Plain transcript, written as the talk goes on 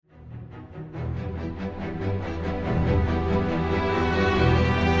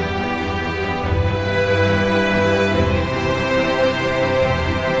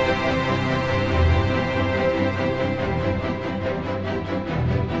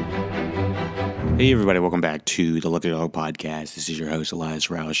Hey everybody, welcome back to the Look at Dog podcast. This is your host, Elias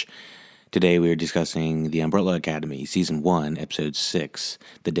Roush. Today we are discussing The Umbrella Academy, Season 1, Episode 6,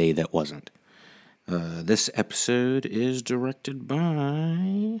 The Day That Wasn't. This episode is directed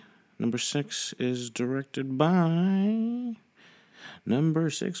by... Number 6 is directed by...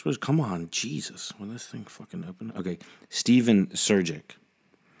 Number 6 was... Come on, Jesus. Will this thing fucking open? Okay, Steven Surjik.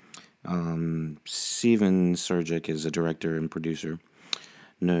 Steven Surjik is a director and producer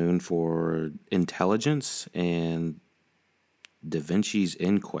known for Intelligence and Da Vinci's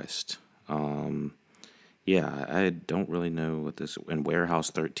Inquest. I don't really know what this... And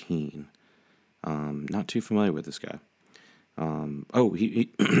Warehouse 13. Not too familiar with this guy.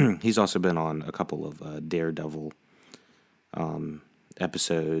 He's also been on a couple of Daredevil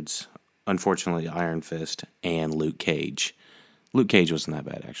episodes. Unfortunately, Iron Fist and Luke Cage. Luke Cage wasn't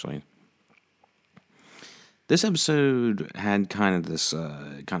that bad, actually. This episode had kind of this,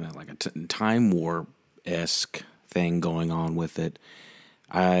 like a Time Warp-esque thing going on with it.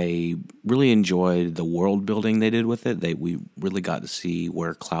 I really enjoyed the world building they did with it. We really got to see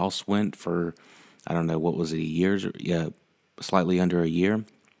where Klaus went for, I don't know, what was it, a year? Yeah, slightly under a year.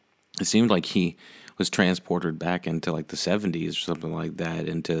 It seemed like he was transported back into like the 70s or something like that,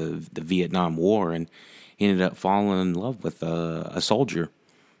 into the Vietnam War, and he ended up falling in love with a soldier.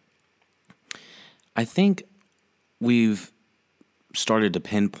 I think we've started to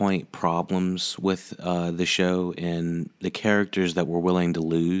pinpoint problems with the show and the characters that we're willing to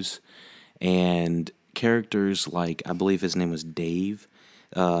lose. And characters like, I believe his name was Dave,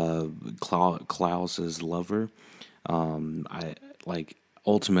 Klaus's lover.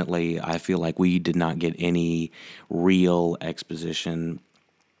 Ultimately, I feel like we did not get any real exposition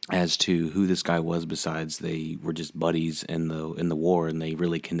as to who this guy was, besides they were just buddies in the war and they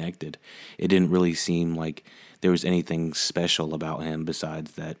really connected. It didn't really seem like there was anything special about him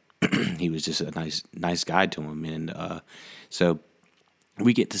besides that he was just a nice guy to him. And so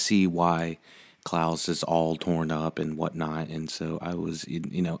we get to see why Klaus is all torn up and whatnot. And so I was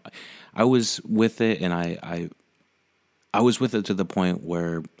with it, and I was with it to the point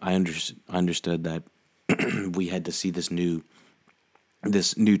where I understood that we had to see this new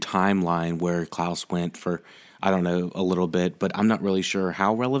timeline where Klaus went for, I don't know, a little bit, but I'm not really sure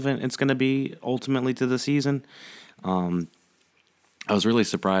how relevant it's going to be ultimately to the season. I was really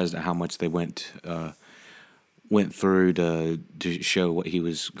surprised at how much they went through to show what he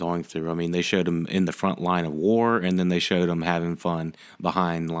was going through. I mean, they showed him in the front line of war, and then they showed him having fun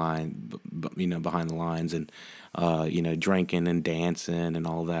behind the lines, and drinking and dancing and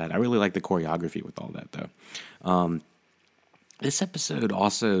all that. I really like the choreography with all that, though. This episode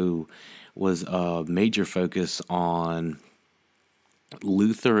also was a major focus on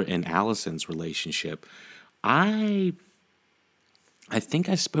Luther and Allison's relationship. I think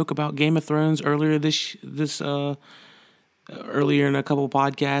I spoke about Game of Thrones earlier earlier in a couple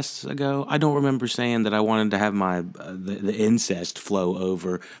podcasts ago. I don't remember saying that I wanted to have my the incest flow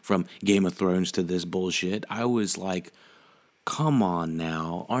over from Game of Thrones to this bullshit. I was like, come on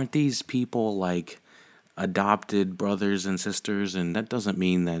now, aren't these people like adopted brothers and sisters? And that doesn't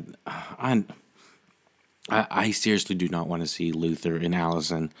mean that I seriously do not want to see Luther and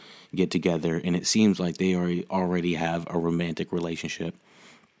Allison get together, and it seems like they already have a romantic relationship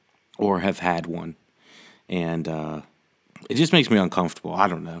or have had one, and it just makes me uncomfortable. I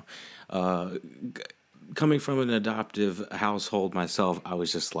don't know. Coming from an adoptive household myself, I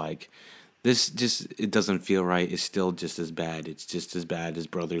was just like, it doesn't feel right. It's still just as bad. It's just as bad as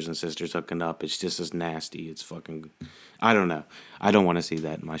brothers and sisters hooking up. It's just as nasty. It's fucking, I don't know. I don't want to see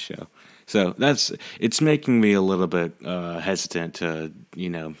that in my show. So it's making me a little bit hesitant to,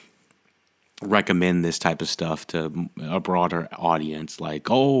 recommend this type of stuff to a broader audience. Like,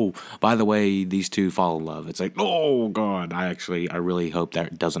 oh, by the way, these two fall in love. It's like, oh God, I really hope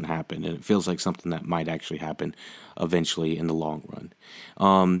that doesn't happen. And it feels like something that might actually happen eventually in the long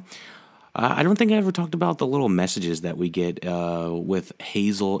run. I don't think I ever talked about the little messages that we get with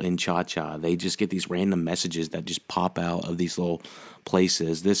Hazel and Cha-Cha. They just get these random messages that just pop out of these little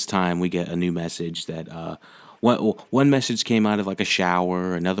places. This time we get a new message that one message came out of like a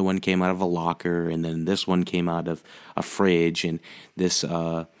shower, another one came out of a locker, and then this one came out of a fridge. And this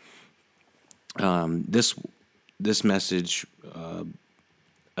this message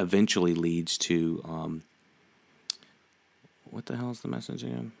eventually leads to what the hell is the message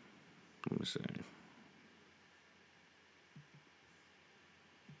again? Let me see.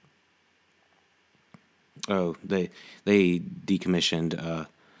 Oh, they decommissioned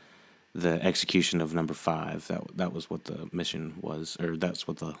the execution of number 5. That was what the mission was, or that's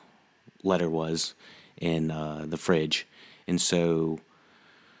what the letter was in the fridge. And so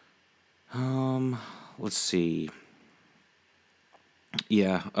Um, let's see.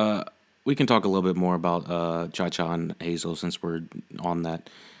 Yeah, we can talk a little bit more about Cha Cha and Hazel since we're on that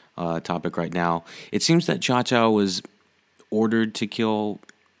topic right now. It seems that Cha Cha was ordered to kill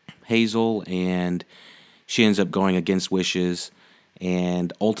Hazel, and she ends up going against wishes.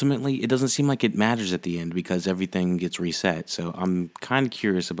 And ultimately, it doesn't seem like it matters at the end because everything gets reset. So I'm kind of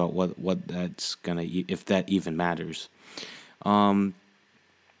curious about what that's gonna if that even matters.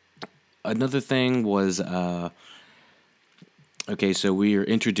 Another thing was okay. So we are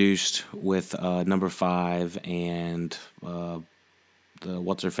introduced with number five and the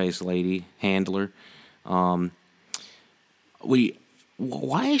what's her face lady handler. We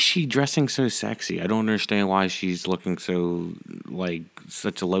why is she dressing so sexy? I don't understand why she's looking so like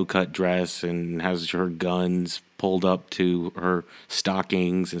such a low cut dress and has her guns pulled up to her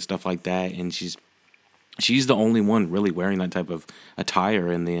stockings and stuff like that. And she's the only one really wearing that type of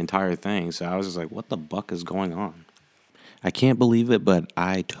attire in the entire thing. So I was just like, what the buck is going on? I can't believe it, but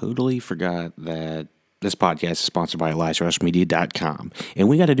I totally forgot that this podcast is sponsored by ElishaRushMedia.com. And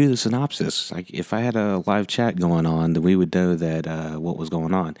we got to do the synopsis. Like, if I had a live chat going on, then we would know that what was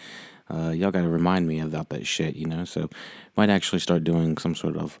going on. Y'all got to remind me about that shit, you know? So, might actually start doing some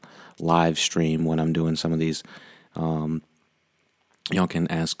sort of live stream when I'm doing some of these. Y'all can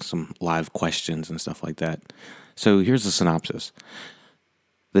ask some live questions and stuff like that. So, here's the synopsis.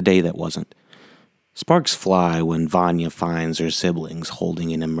 The day that wasn't. Sparks fly when Vanya finds her siblings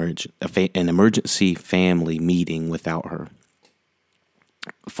holding an emergency family meeting without her.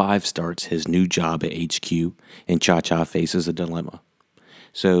 Five starts his new job at HQ, and Cha Cha faces a dilemma.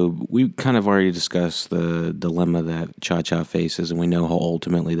 So we kind of already discussed the dilemma that Cha Cha faces, and we know how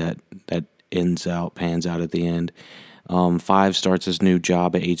ultimately that pans out at the end. Five starts his new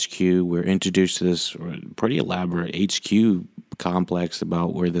job at HQ. We're introduced to this pretty elaborate HQ complex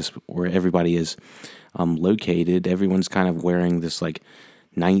about where everybody is located. Everyone's kind of wearing this like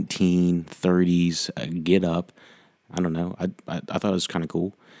 1930s get up. I don't know. I thought it was kind of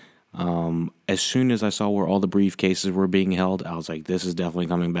cool. As soon as I saw where all the briefcases were being held, I was like, this is definitely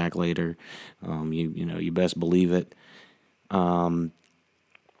coming back later. You best believe it. And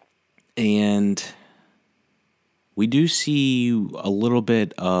we do see a little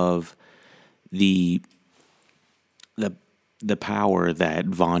bit of the power that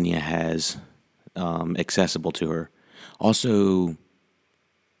Vanya has accessible to her. Also,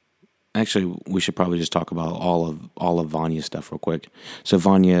 actually, we should probably just talk about all of Vanya's stuff real quick. So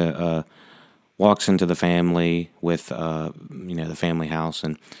Vanya walks into the family with the family house,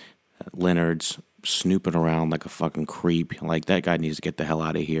 and Leonard's snooping around like a fucking creep. Like, that guy needs to get the hell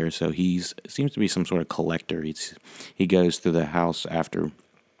out of here. So seems to be some sort of collector. He goes through the house after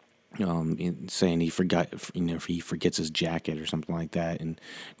saying he forgets his jacket or something like that, and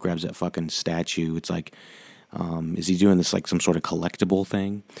grabs that fucking statue. It's like, is he doing this like some sort of collectible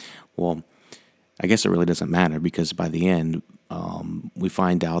thing? Well, I guess it really doesn't matter because by the end, we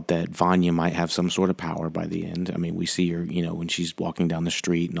find out that Vanya might have some sort of power by the end. I mean, we see her, when she's walking down the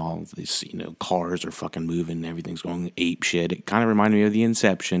street and all of these, cars are fucking moving and everything's going ape shit. It kind of reminded me of the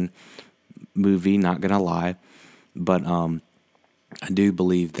Inception movie, not gonna lie. But I do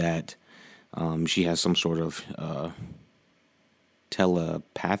believe that she has some sort of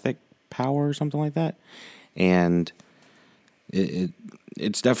telepathic power or something like that. And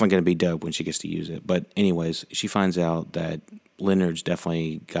it's definitely going to be dope when she gets to use it. But anyways, she finds out that Leonard's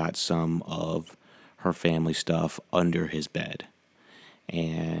definitely got some of her family stuff under his bed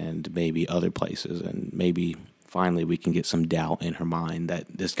and maybe other places. And maybe finally we can get some doubt in her mind that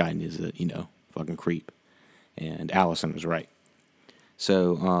this guy is a, fucking creep. And Allison was right.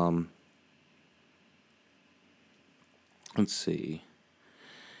 So, let's see.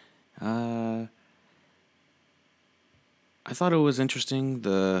 I thought it was interesting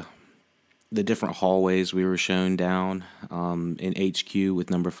the different hallways we were shown down in HQ with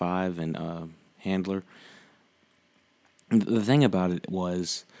number five and Handler. The thing about it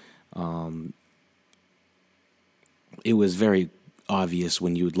was, it was very obvious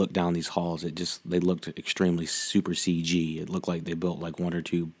when you would look down these halls. They looked extremely super CG. It looked like they built like one or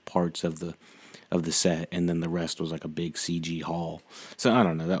two parts of the set, and then the rest was like a big CG hall. So I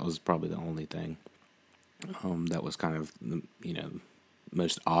don't know. That was probably the only thing. That was kind of,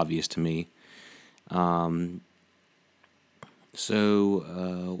 most obvious to me.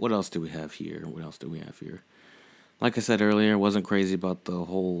 So what else do we have here? Like I said earlier, I wasn't crazy about the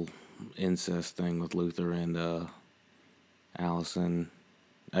whole incest thing with Luther and Allison.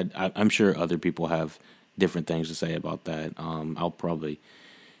 I'm sure other people have different things to say about that. I'll probably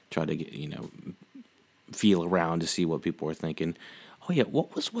try to get, feel around to see what people are thinking. Oh yeah,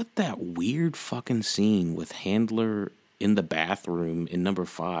 what was with that weird fucking scene with Handler in the bathroom in number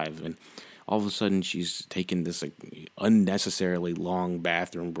 5, and all of a sudden she's taking this like unnecessarily long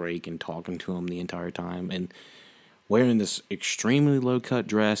bathroom break and talking to him the entire time and wearing this extremely low cut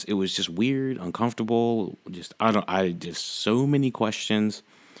dress. It was just weird, uncomfortable. Just I just so many questions.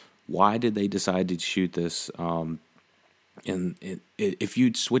 Why did they decide to shoot this? If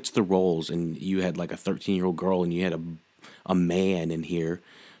you'd switch the roles and you had like a 13-year-old girl and you had a man in here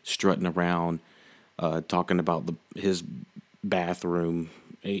strutting around, talking about his bathroom,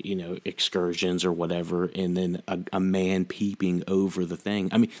 excursions or whatever, and then a man peeping over the thing.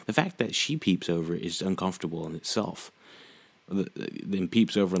 I mean, the fact that she peeps over is uncomfortable in itself. Then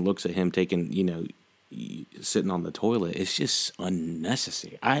peeps over and looks at him taking, sitting on the toilet. It's just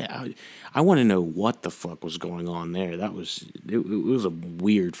unnecessary. I want to know what the fuck was going on there. It was a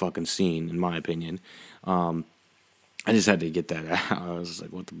weird fucking scene in my opinion. I just had to get that out. I was just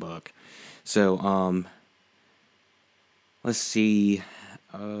like, what the fuck? So, let's see.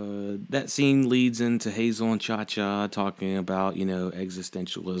 That scene leads into Hazel and Cha-Cha talking about,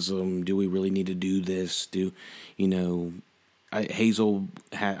 existentialism. Do we really need to do this? I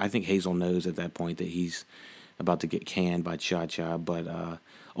think Hazel knows at that point that he's about to get canned by Cha-Cha, but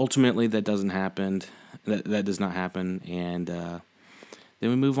ultimately that doesn't happen. That does not happen, and then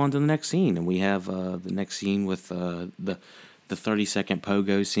we move on to the next scene, and we have the next scene with the 30-second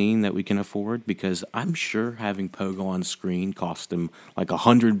Pogo scene that we can afford, because I'm sure having Pogo on screen cost him like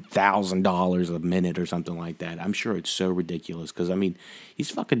 $100,000 a minute or something like that. I'm sure it's so ridiculous, because, I mean,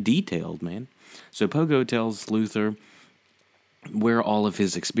 he's fucking detailed, man. So Pogo tells Luther where all of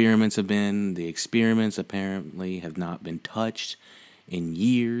his experiments have been. The experiments apparently have not been touched in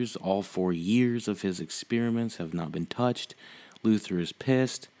years. All 4 years of his experiments have not been touched. Luther is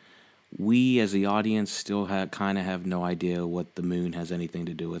pissed. We, as the audience, still kind of have no idea what the moon has anything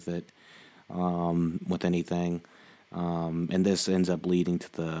to do with it, with anything. And this ends up leading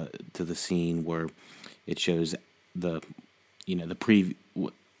to the scene where it shows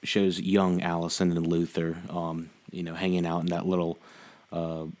shows young Allison and Luther, hanging out in that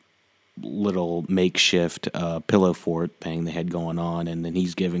little makeshift pillow fort thing they had going on, and then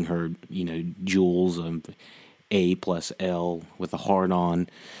he's giving her, jewels of A plus L with a heart on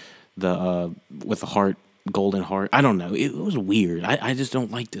with a heart, golden heart. I don't know. It was weird. I just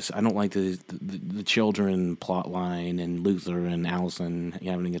don't like this. I don't like the children plot line and Luther and Allison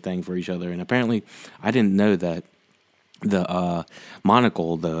having a thing for each other. And apparently, I didn't know that the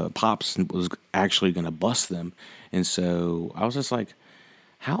monocle, the Pops, was actually going to bust them. And so I was just like,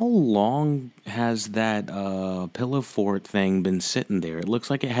 how long has that pillow fort thing been sitting there? It looks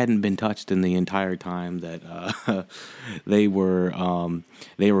like it hadn't been touched in the entire time that they were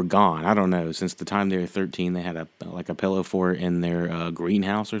gone. I don't know. Since the time they were 13, they had a pillow fort in their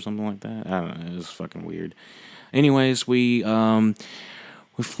greenhouse or something like that. I don't know. It was fucking weird. Anyways, we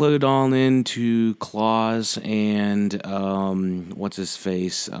float on into Claus and what's his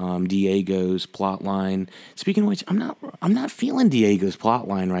face, Diego's plot line. Speaking of which, I'm not feeling Diego's plot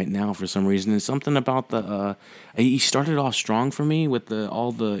line right now for some reason. It's something about he started off strong for me with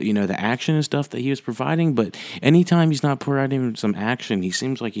all the action and stuff that he was providing, but anytime he's not providing some action, he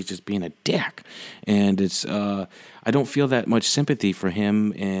seems like he's just being a dick, and it's I don't feel that much sympathy for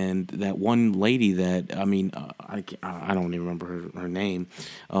him and that one lady that, I don't even remember her name,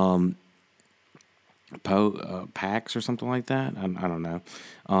 Pax or something like that. I don't know.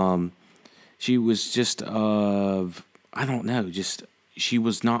 She was just, I don't know, just, she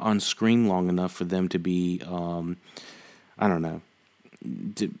was not on screen long enough for them to be, I don't know,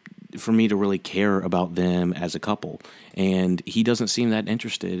 for me to really care about them as a couple. And he doesn't seem that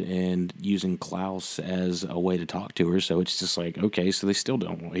interested in using Klaus as a way to talk to her. So it's just like, okay, so they still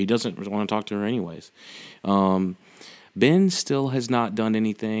don't. He doesn't want to talk to her anyways. Ben still has not done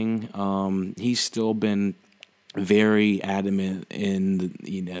anything. He's still been very adamant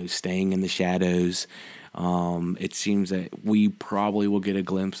in, staying in the shadows. It seems that we probably will get a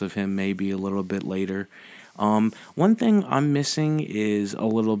glimpse of him maybe a little bit later. One thing I'm missing is a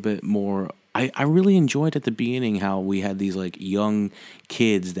little bit more. I really enjoyed at the beginning how we had these like young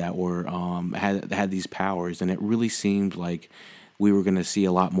kids that were had these powers, and it really seemed like we were going to see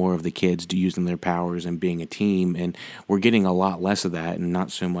a lot more of the kids using their powers and being a team, and we're getting a lot less of that, and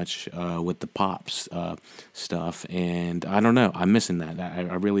not so much with the Pops stuff. And I don't know, I'm missing that.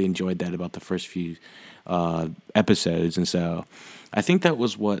 I really enjoyed that about the first few episodes, and so I think that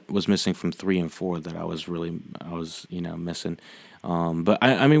was what was missing from 3 and 4 that I was missing. But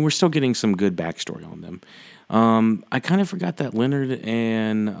I mean, we're still getting some good backstory on them. I kind of forgot that Leonard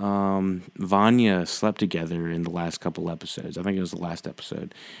and Vanya slept together in the last couple episodes. I think it was the last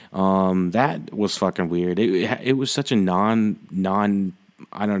episode. That was fucking weird. It was such a non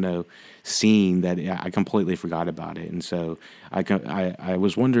I don't know scene that I completely forgot about it, and so I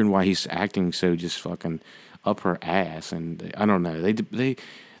was wondering why he's acting so just fucking up her ass, and I don't know,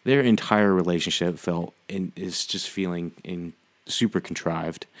 their entire relationship felt and is just feeling in super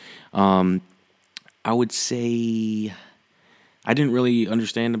contrived. I would say I didn't really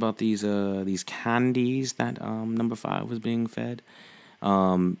understand about these candies that number 5 was being fed.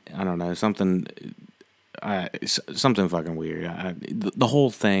 I don't know, something fucking weird. The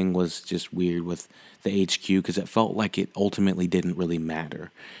whole thing was just weird with the HQ because it felt like it ultimately didn't really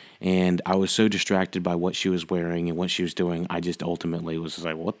matter. And I was so distracted by what she was wearing and what she was doing, I just ultimately was just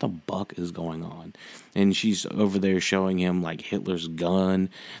like, what the fuck is going on? And she's over there showing him like Hitler's gun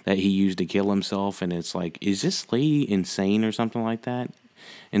that he used to kill himself. And it's like, is this lady insane or something like that?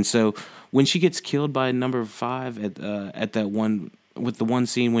 And so when she gets killed by number 5 at that one, with the one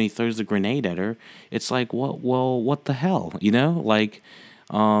scene when he throws the grenade at her, it's like, what the hell, like,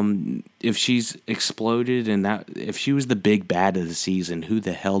 if she's exploded and that, if she was the big bad of the season, who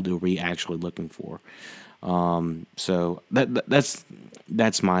the hell are we actually looking for? So that's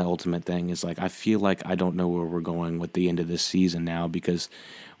my ultimate thing, is like, I feel like I don't know where we're going with the end of this season now, because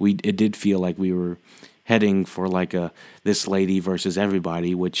it did feel like we were heading for like a this lady versus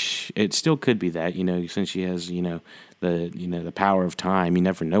everybody, which it still could be that, since she has, the power of time. You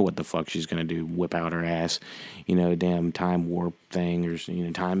never know what the fuck she's gonna do, whip out her ass, damn time warp thing, or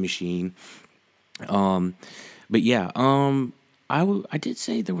time machine. But yeah, I did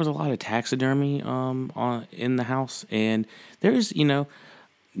say there was a lot of taxidermy in the house, and there's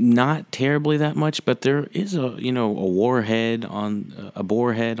not terribly that much, but there is a warhead on a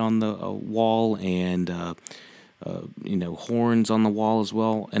boar head on the wall, and horns on the wall as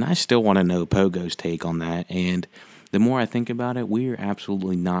well. And I still want to know Pogo's take on that. And the more I think about it, we're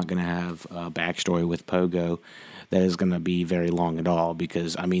absolutely not going to have a backstory with Pogo that is going to be very long at all,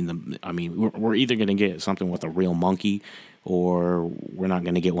 because we're either going to get something with a real monkey, or we're not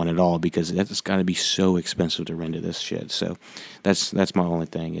going to get one at all, because that's got to be so expensive to render this shit. So that's my only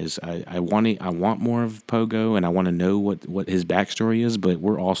thing, is I want more of Pogo, and I want to know what his backstory is, but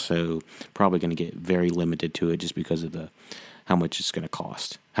we're also probably going to get very limited to it just because of how much it's going to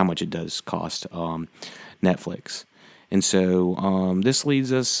cost, how much it does cost Netflix. And so this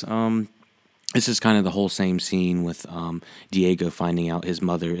leads us. This is kind of the whole same scene with Diego finding out his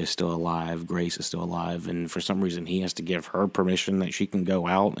mother is still alive, Grace is still alive, and for some reason he has to give her permission that she can go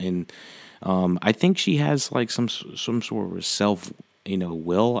out. And I think she has like some sort of self,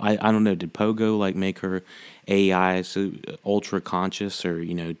 will. I don't know. Did Pogo like make her AI so ultra conscious, or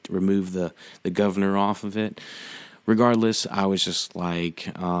remove the governor off of it? Regardless, I was just like,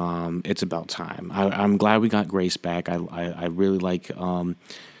 it's about time. I'm glad we got Grace back. I really like.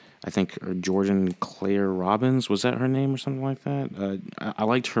 I think Jordan Claire Robbins, was that her name or something like that? I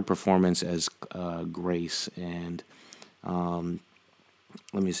liked her performance as Grace, and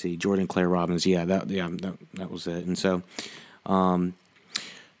let me see, Jordan Claire Robbins. Yeah, that was it. And so,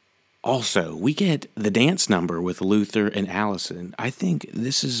 also, we get the dance number with Luther and Allison. I think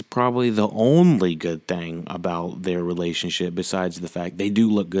this is probably the only good thing about their relationship, besides the fact they do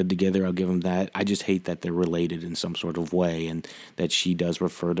look good together. I'll give them that. I just hate that they're related in some sort of way, and that she does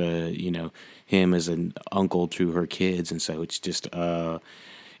refer to, him as an uncle to her kids. And so it just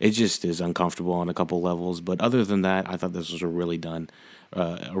is uncomfortable on a couple levels. But other than that, I thought this was a really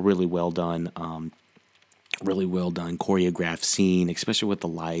well done choreographed scene, especially with the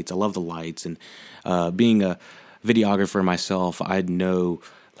lights. I love the lights, and being a videographer myself, I know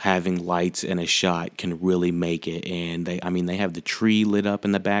having lights in a shot can really make it. And they have the tree lit up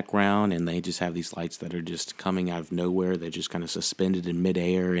in the background, and they just have these lights that are just coming out of nowhere. They're just kind of suspended in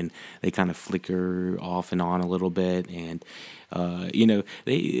midair, and they kind of flicker off and on a little bit. And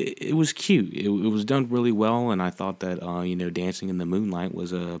it was cute. It was done really well, and I thought that "Dancing in the Moonlight"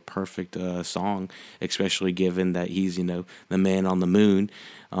 was a perfect song, especially given that he's the man on the moon.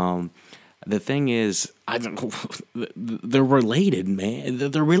 The thing is, they're related, man.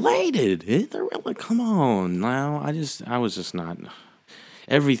 They're related. They're really, come on now. I was just not.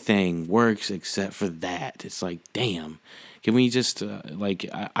 Everything works except for that. It's like, damn. Can we just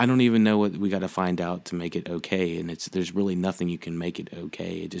I don't even know what we got to find out to make it okay, and there's really nothing you can make it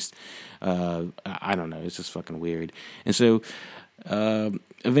okay. It just I don't know. It's just fucking weird. And so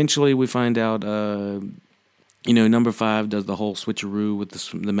eventually we find out, number 5 does the whole switcheroo with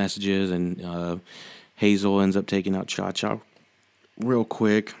the messages, and Hazel ends up taking out Cha-Cha real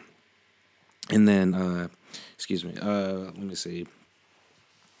quick. And then, let me see.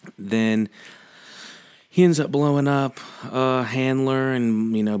 Then he ends up blowing up Handler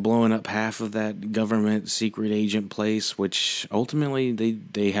and, blowing up half of that government secret agent place, which ultimately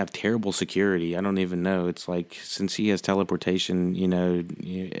they have terrible security. I don't even know. It's like, since he has teleportation,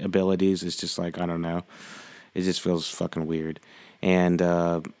 abilities, it's just like, I don't know. It just feels fucking weird. And,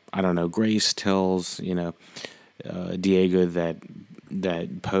 I don't know, Grace tells, Diego that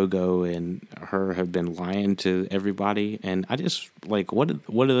Pogo and her have been lying to everybody, and I just like, what are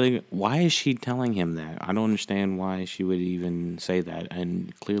they? Why is she telling him that? I don't understand why she would even say that.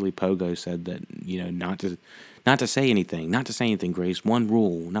 And clearly, Pogo said that not to say anything, Grace. One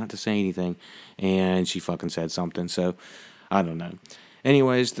rule, not to say anything, and she fucking said something. So I don't know.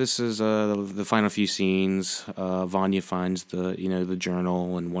 Anyways, this is the final few scenes. Vanya finds the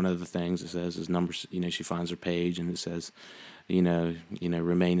journal, and one of the things it says is numbers. She finds her page, and it says,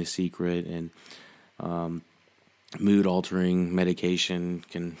 remain a secret, and mood-altering medication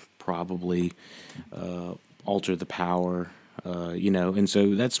can probably alter the power, and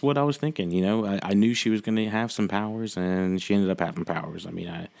so that's what I was thinking, I knew she was going to have some powers, and she ended up having powers. I mean,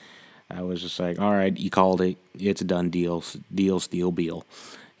 I was just like, all right, you called it, it's a done deal, steal, Beal.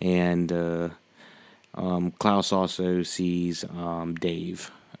 And Klaus also sees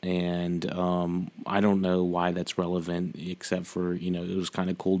Dave. And I don't know why that's relevant, except for, it was kind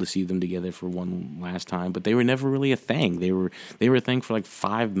of cool to see them together for one last time, but they were never really a thing. They were a thing for like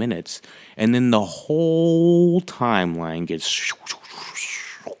 5 minutes, and then the whole timeline gets...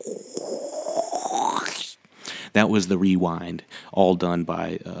 That was the rewind, all done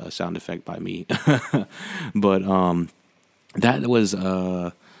by sound effect by me. But that was...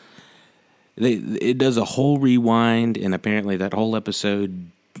 it does a whole rewind, and apparently that whole episode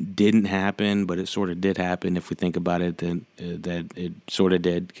didn't happen, but it sort of did happen. If we think about it, then that it sort of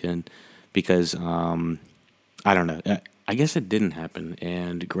did, because I don't know. I guess it didn't happen,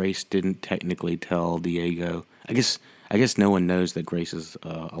 and Grace didn't technically tell Diego. I guess no one knows that Grace is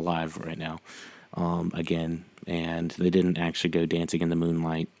alive right now. Again, and they didn't actually go dancing in the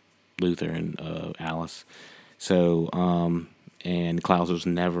moonlight, Luther and Alice. So, and Klaus was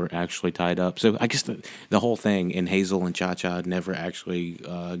never actually tied up. So I guess the whole thing, and Hazel and Cha-Cha never actually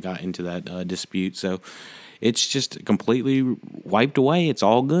got into that dispute. So it's just completely wiped away. It's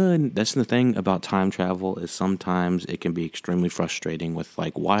all good. That's the thing about time travel, is sometimes it can be extremely frustrating with,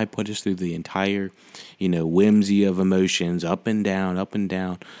 like, why put us through the entire, whimsy of emotions, up and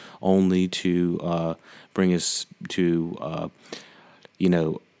down, only to bring us to,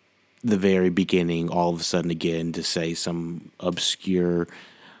 the very beginning, all of a sudden again, to say some obscure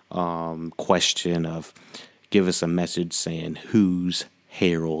question of, give us a message saying, who's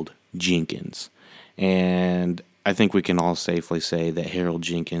Harold Jenkins? And I think we can all safely say that Harold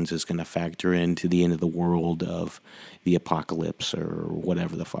Jenkins is going to factor into the end of the world of the apocalypse or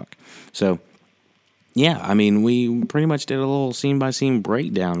whatever the fuck. So, yeah, I mean, we pretty much did a little scene-by-scene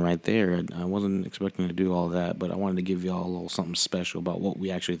breakdown right there. I wasn't expecting to do all that, but I wanted to give y'all a little something special about what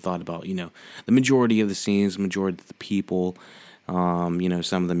we actually thought about, the majority of the scenes, the majority of the people, some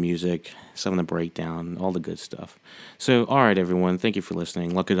of the music, some of the breakdown, all the good stuff. So, all right, everyone, thank you for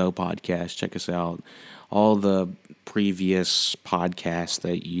listening. Look at O Podcast. Check us out. All the previous podcasts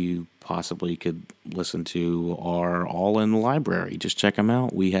that you possibly could listen to are all in the library. Just check them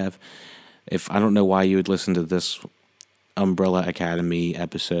out. We have... I don't know why you would listen to this Umbrella Academy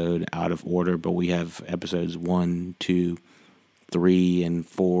episode out of order, but we have episodes 1, 2, 3, and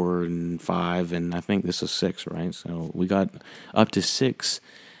 4, and 5, and I think this is 6, right? So we got up to 6.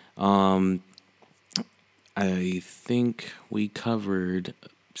 I think we covered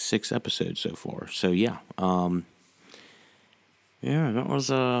 6 episodes so far. So yeah. Yeah, that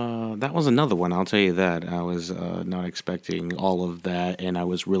was another one, I'll tell you that. I was not expecting all of that, and I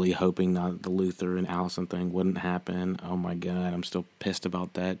was really hoping that the Luther and Allison thing wouldn't happen. Oh my God, I'm still pissed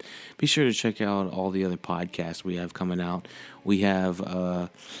about that. Be sure to check out all the other podcasts we have coming out. We have, I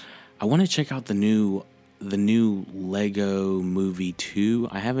want to check out the new Lego Movie 2.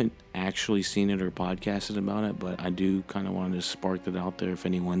 I haven't actually seen it or podcasted about it, but I do kind of want to spark that out there. If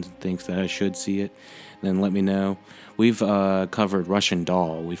anyone thinks that I should see it, then let me know. We've covered Russian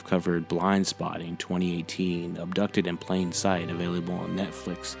Doll. We've covered Blind Spotting 2018, Abducted in Plain Sight, available on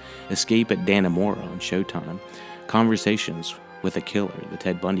Netflix, Escape at Dannemora on Showtime, Conversations with a Killer, the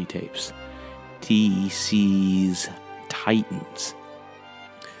Ted Bundy tapes, TC's Titans,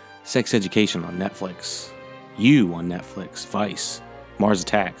 Sex Education on Netflix, You on Netflix, Vice, Mars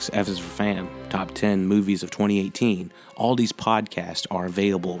Attacks, F is for Fan, Top 10 Movies of 2018. All these podcasts are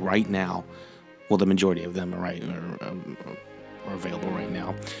available right now. Well, the majority of them are available right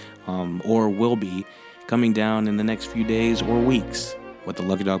now, or will be coming down in the next few days or weeks with the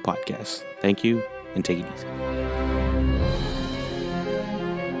Lucky Dog Podcast. Thank you, and take it easy.